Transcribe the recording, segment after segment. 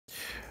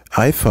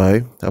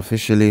iFi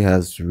officially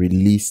has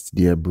released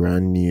their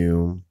brand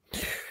new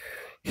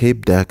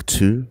hip-dac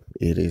 2.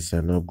 It is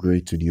an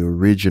upgrade to the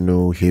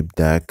original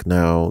hip-dac.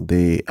 Now,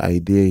 the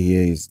idea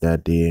here is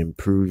that they're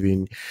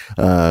improving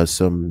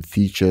some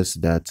features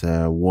that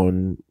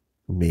one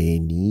may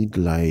need,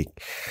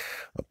 like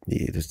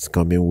it's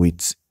coming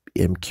with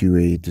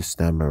MQA this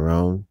time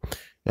around.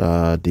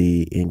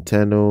 The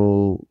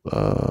internal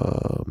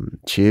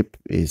chip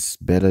is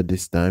better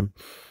this time.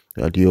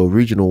 The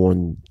original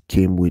one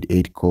came with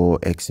 8-core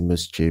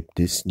Exynos chip.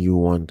 This new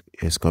one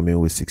is coming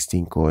with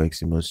 16-core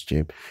Exynos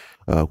chip,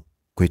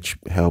 which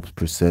helps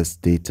process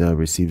data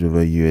received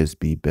over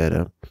USB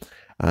better.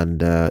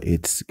 And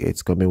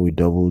it's coming with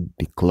double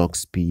the clock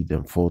speed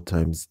and 4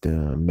 times the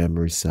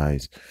memory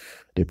size.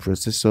 The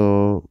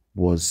processor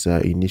was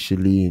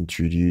initially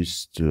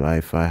introduced to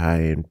iFi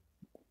high-end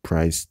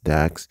price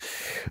DACs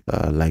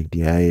like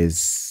the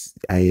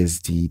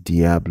ISD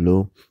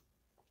Diablo,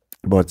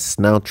 but it's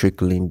now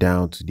trickling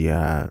down to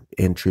their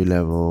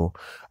entry-level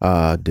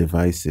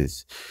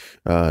devices.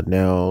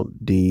 Now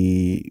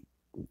the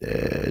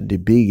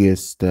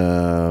biggest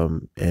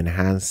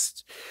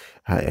enhancement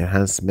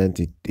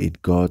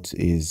it got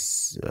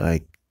is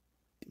like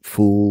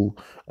full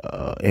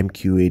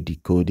MQA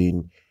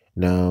decoding.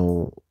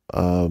 Now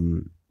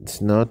it's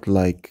not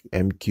like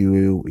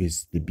MQA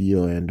is the be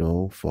all end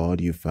all for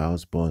audio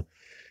files, but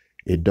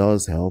it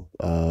does help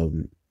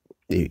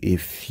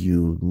if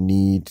you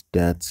need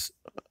that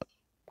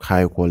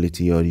high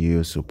quality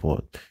audio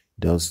support. It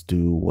does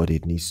do what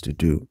it needs to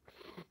do.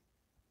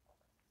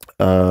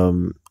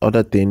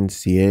 Other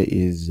things here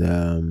is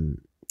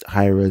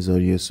high-res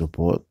audio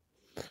support.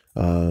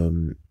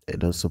 It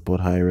does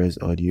support high-res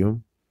audio.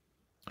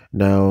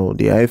 Now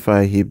the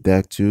iFi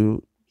hip-dac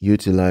 2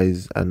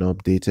 utilize an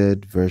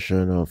updated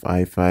version of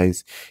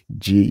iFi's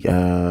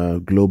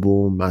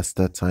global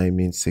master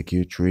timing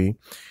circuitry,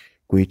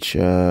 which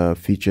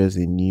features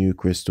a new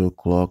crystal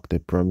clock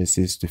that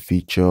promises to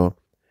feature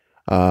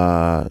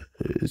a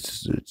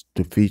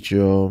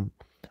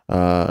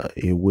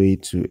way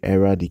to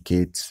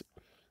eradicate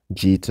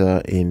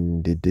jitter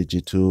in the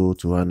digital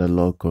to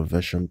analog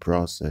conversion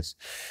process.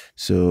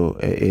 So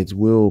it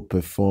will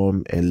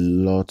perform a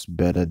lot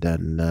better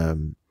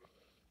than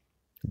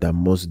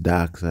most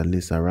DACs, at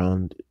least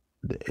around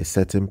a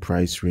certain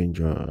price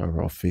range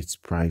or of its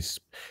price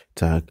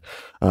tag.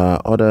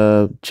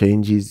 Other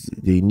changes: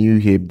 the new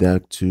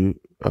hip-dac 2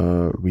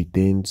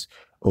 retains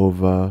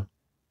over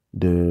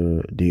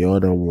the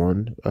other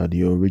one.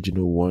 The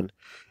original one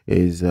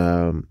is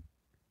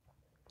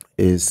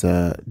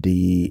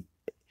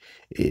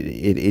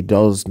it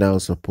does now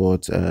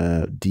support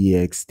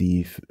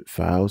DXD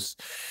files,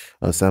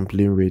 a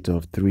sampling rate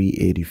of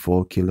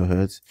 384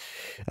 kilohertz.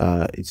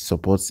 It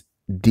supports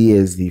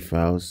DSD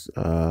files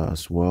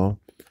as well.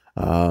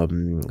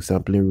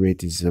 Sampling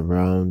rate is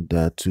around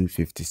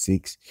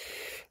 256.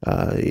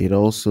 It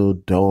also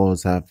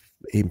does have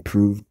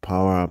improved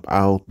power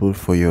output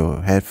for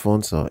your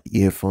headphones or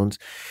earphones.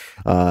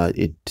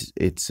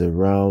 It's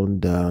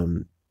around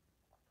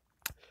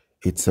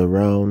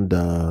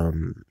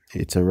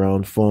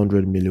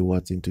 400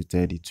 milliwatts into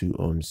 32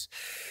 ohms,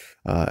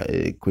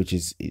 which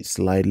is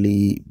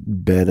slightly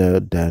better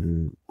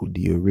than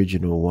the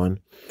original one.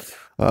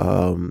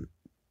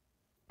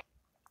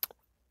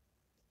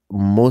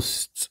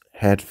 Most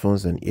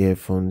headphones and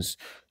earphones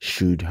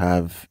should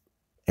have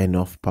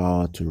enough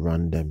power to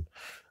run them.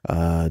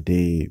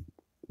 They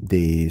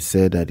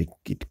said that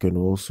it can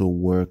also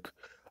work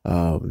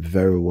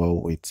very well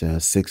with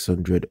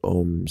 600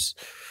 ohms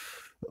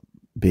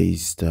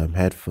based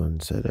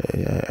headphones.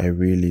 I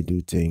really do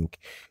think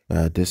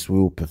this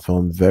will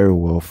perform very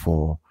well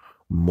for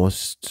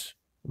most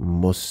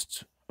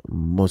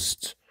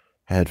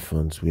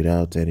headphones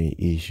without any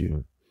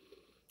issue.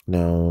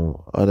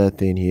 Now, other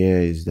thing here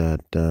is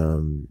that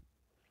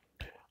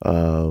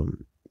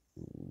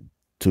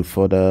to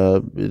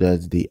further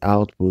that the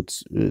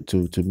outputs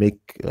to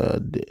make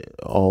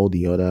all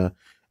the other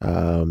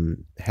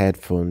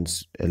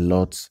headphones a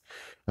lot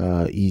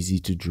easy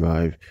to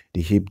drive,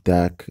 the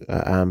hip-dac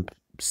amp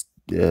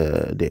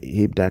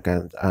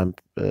and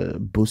amp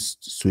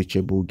boost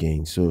switchable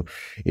gain. So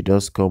it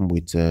does come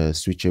with a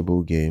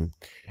switchable gain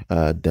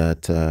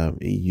that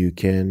you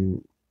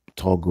can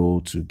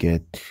toggle to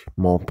get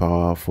more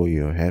power for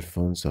your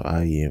headphones or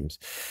IEMs.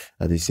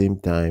 At the same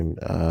time,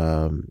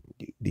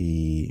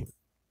 the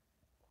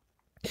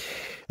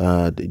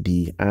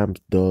amp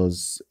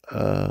does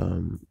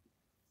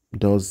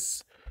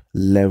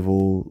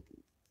level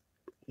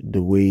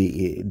the way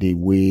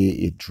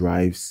it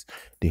drives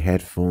the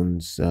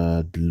headphones,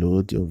 the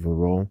load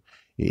overall.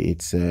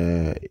 It's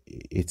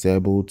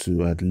able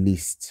to at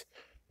least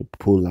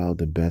pull out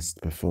the best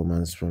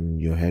performance from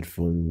your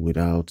headphone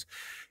without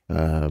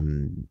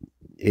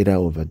either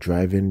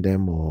overdriving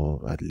them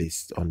or at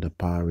least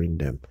underpowering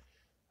them.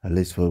 At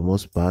least for the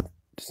most part,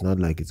 it's not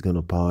like it's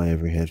gonna power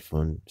every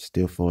headphone.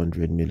 Still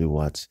 400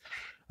 milliwatts.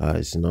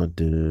 It's not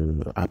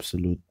the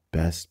absolute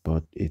best,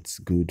 but it's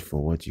good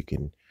for what you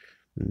can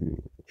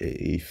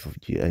if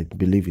I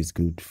believe it's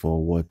good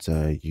for what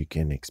you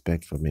can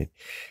expect from it.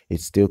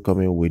 It's still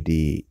coming with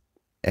the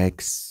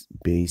X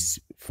bass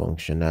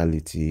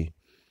functionality,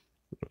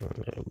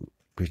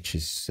 which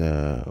is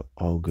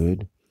all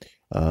good.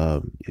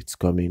 It's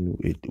coming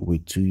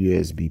with two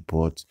USB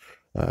ports,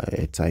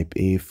 a Type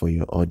A for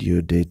your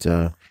audio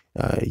data,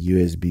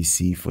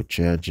 USB-C for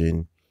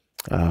charging,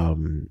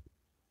 um,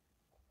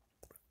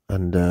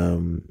 and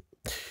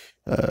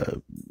uh,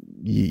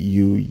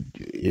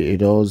 it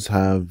does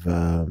have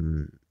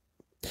the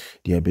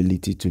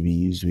ability to be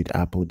used with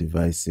Apple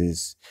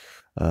devices.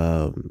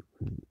 Um,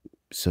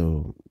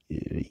 so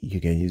you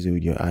can use it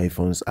with your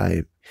iPhones,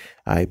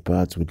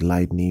 iPads with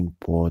Lightning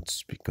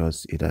ports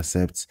because it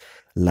accepts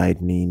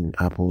Lightning,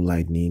 Apple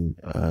Lightning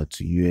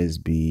to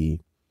USB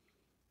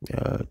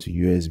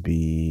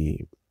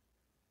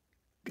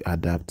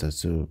adapter.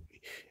 So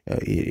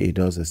it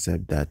does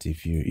accept that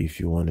if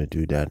you want to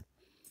do that.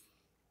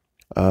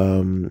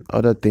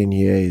 Other thing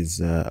here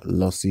is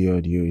lossy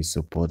audio is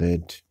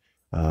supported.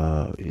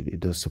 It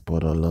does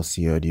support a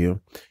lossy audio.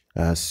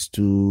 Has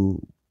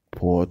two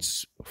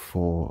ports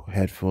for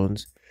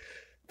headphones,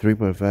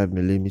 3.5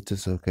 millimeter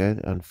socket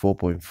and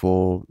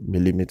 4.4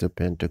 millimeter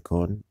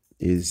pentagon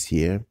is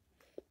here,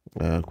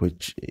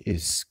 which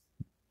is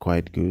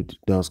quite good.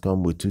 Does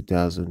come with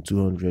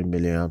 2200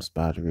 milliamps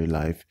battery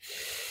life.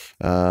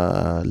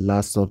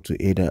 Lasts up to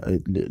 8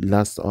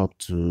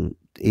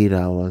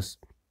 hours,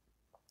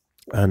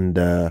 and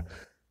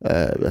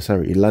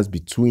sorry, it lasts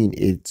between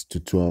 8 to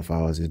 12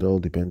 hours. It all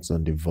depends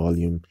on the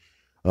volume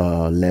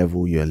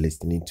level you're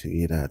listening to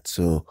it at.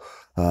 So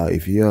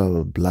if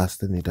you're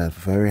blasting it at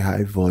very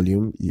high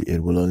volume,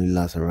 it will only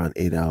last around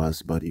 8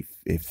 hours, but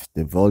if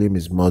the volume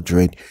is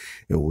moderate,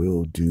 it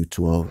will do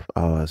 12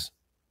 hours.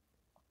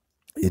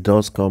 It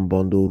does come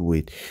bundled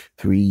with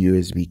 3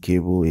 USB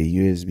cable, a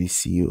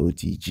USB-C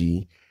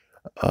OTG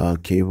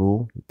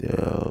cable,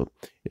 uh,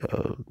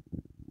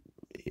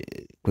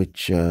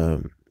 which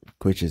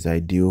which is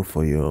ideal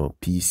for your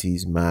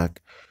PCs,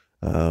 Mac,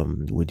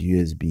 with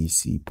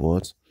USB-C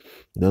ports.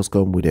 It does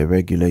come with a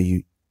regular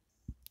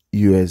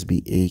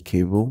USB-A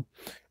cable,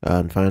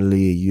 and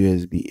finally a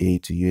USB-A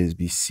to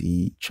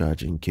USB-C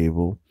charging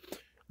cable.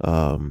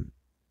 Um,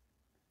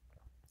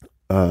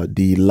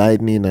 the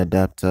lightning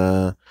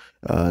adapter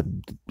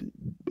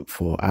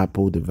for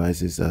Apple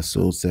devices are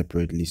sold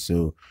separately,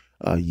 so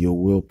you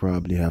will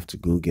probably have to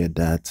go get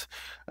that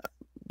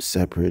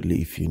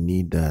separately if you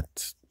need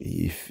that,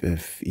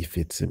 if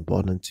it's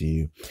important to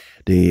you.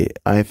 The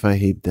iFi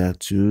hip-dac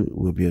 2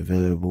 will be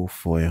available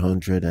for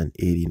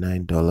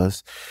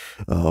 $189,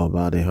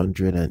 about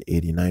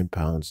 189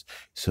 pounds.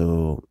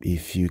 So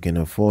if you can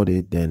afford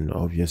it, then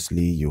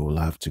obviously you will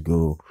have to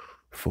go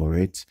for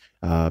it,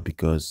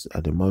 because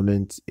at the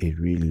moment it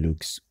really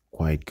looks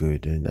quite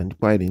good and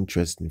quite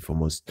interesting for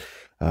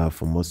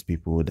most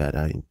people that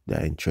are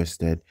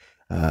interested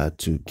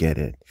to get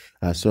it.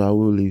 So I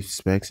will leave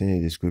specs in the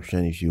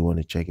description if you want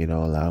to check it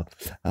all out.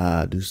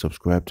 Do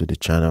subscribe to the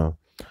channel.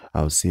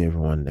 I'll see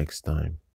everyone next time.